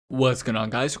What's going on,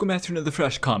 guys? Welcome back to another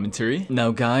fresh commentary.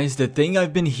 Now guys, the thing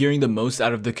I've been hearing the most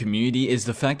out of the community is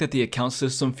the fact that the account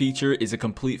system feature is a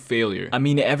complete failure. I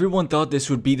mean, everyone thought this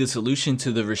would be the solution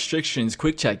to the restrictions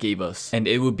Quick Chat gave us, and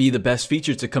it would be the best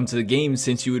feature to come to the game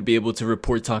since you would be able to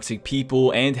report toxic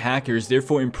people and hackers,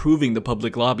 therefore improving the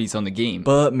public lobbies on the game.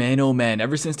 But man, oh man,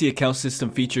 ever since the account system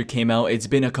feature came out, it's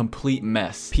been a complete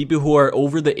mess. People who are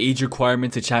over the age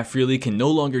requirement to chat freely can no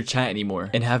longer chat anymore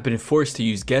and have been forced to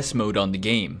use guest mode on the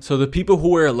game. So the people who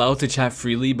were allowed to chat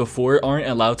freely before aren't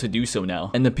allowed to do so now,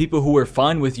 and the people who were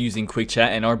fine with using quick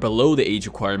chat and are below the age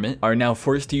requirement are now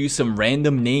forced to use some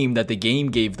random name that the game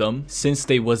gave them since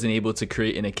they wasn't able to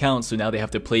create an account, so now they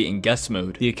have to play in guest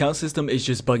mode. The account system is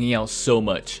just bugging out so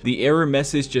much. The error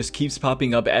message just keeps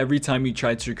popping up every time you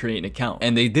try to create an account,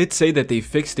 and they did say that they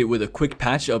fixed it with a quick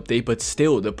patch update, but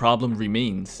still the problem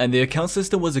remains. And the account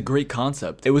system was a great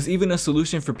concept. It was even a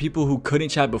solution for people who couldn't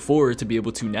chat before to be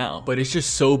able to now, but it's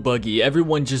just so buggy.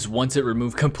 Everyone just wants it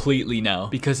removed completely now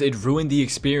because it ruined the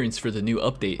experience for the new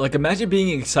update. Like, imagine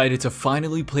being excited to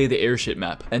finally play the airship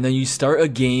map, and then you start a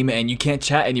game and you can't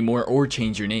chat anymore or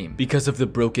change your name because of the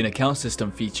broken account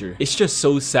system feature. It's just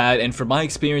so sad, and from my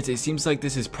experience it seems like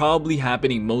this is probably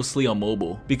happening mostly on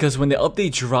mobile, because when the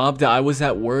update dropped I was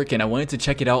at work and I wanted to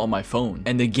check it out on my phone,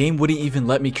 and the game wouldn't even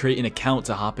let me create an account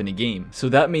to hop in a game. So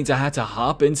that means I had to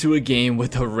hop into a game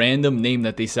with a random name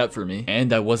that they set for me,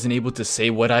 and I wasn't able to say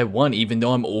what I want even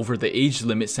though I'm over the age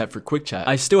limit set for quick chat.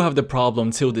 I still have the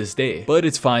problem till this day, but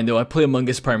it's fine though. I play Among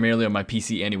Us primarily on my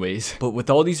PC anyways. But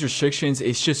with all these restrictions,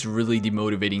 it's just really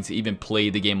demotivating to even play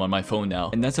the game on my phone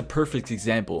now, and that's a perfect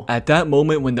example. At that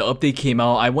moment when the update came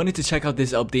out, I wanted to check out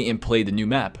this update and play the new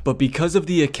map, but because of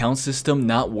the account system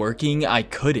not working, I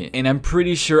couldn't. And I'm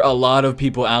pretty sure a lot of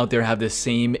people out there have the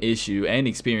same issue and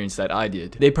experience that I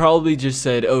did. They probably just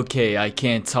said, okay, I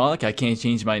can't talk, I can't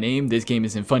change my name, this game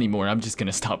isn't fun anymore, I'm just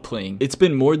gonna stop playing. It's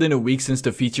been more than a week since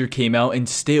the feature came out, and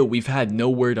still we've had no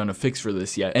word on a fix for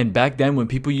this yet. And back then when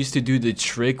people used to do the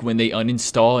trick when they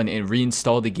uninstall and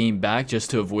reinstall the game back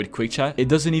just to avoid quick chat, it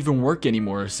doesn't even work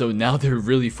anymore, so now they're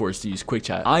really forced to use quick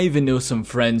chat. I even know some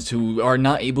friends who are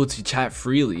not able to chat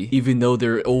freely even though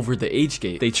they're over the age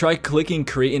gate. They try clicking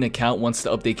create an account once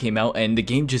the update came out and the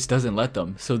game just doesn't let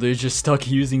them, so they're just stuck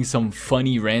using some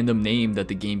funny random name that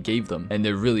the game gave them, and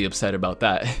they're really upset about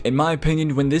that. In my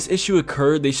opinion, when this issue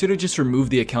occurred, they should have just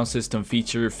removed the account system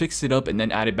feature, fix it up, and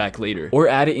then add it back later, or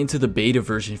add it into the beta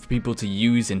version for people to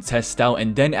use and test out,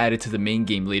 and then add it to the main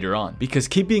game later on. Because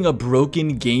keeping a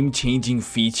broken game-changing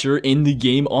feature in the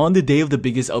game on the day of the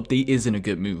biggest update isn't a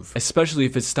good move, especially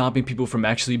if it's stopping people from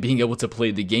actually being able to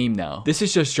play the game now. This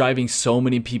is just driving so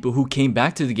many people who came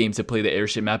back to the game to play the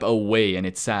airship map away, and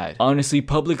it's sad. Honestly,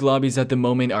 public lobbies at the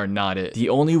moment are not it. The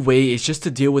only way is just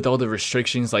to deal with all the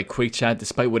restrictions like quick chat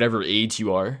despite whatever age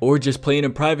you are, or just play in a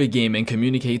private game and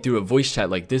communicate through a voice chat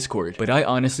like Discord. But I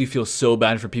honestly feel so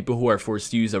bad for people who are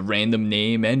forced to use a random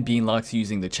name and being locked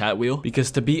using the chat wheel,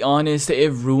 because to be honest,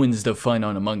 it ruins the fun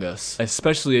on Among Us,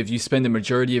 especially if you spend the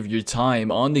majority of your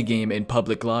time on the game in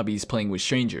public lobbies playing with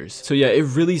strangers. So yeah, it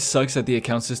really sucks that the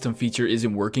account system feature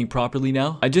isn't working properly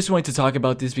now. I just wanted to talk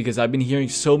about this because I've been hearing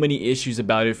so many issues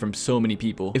about it from so many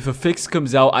people. If a fix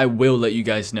comes out, I will let you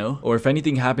guys know, or if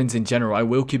anything happens in general, I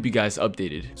will keep you guys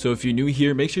updated. So if you're new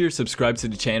here, make sure you're subscribed to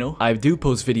the channel. I do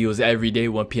post videos every day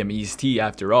 1 PM EST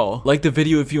after all. Like the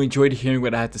video if you enjoyed hearing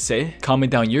what I had to say.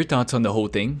 Comment down your thoughts on the whole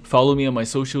thing. Follow me on my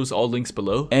socials, all links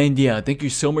below. And yeah, thank you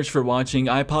so much for watching.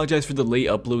 I apologize for the late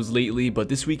uploads lately, but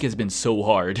this week has been so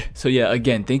hard. So yeah,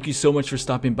 again, thank you so much for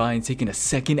stopping by and taking a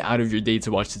second out of your day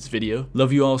to watch this video.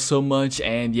 Love you all so much,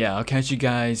 and yeah, I'll catch you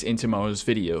guys in tomorrow's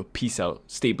video. Peace out.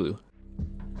 Stay blue.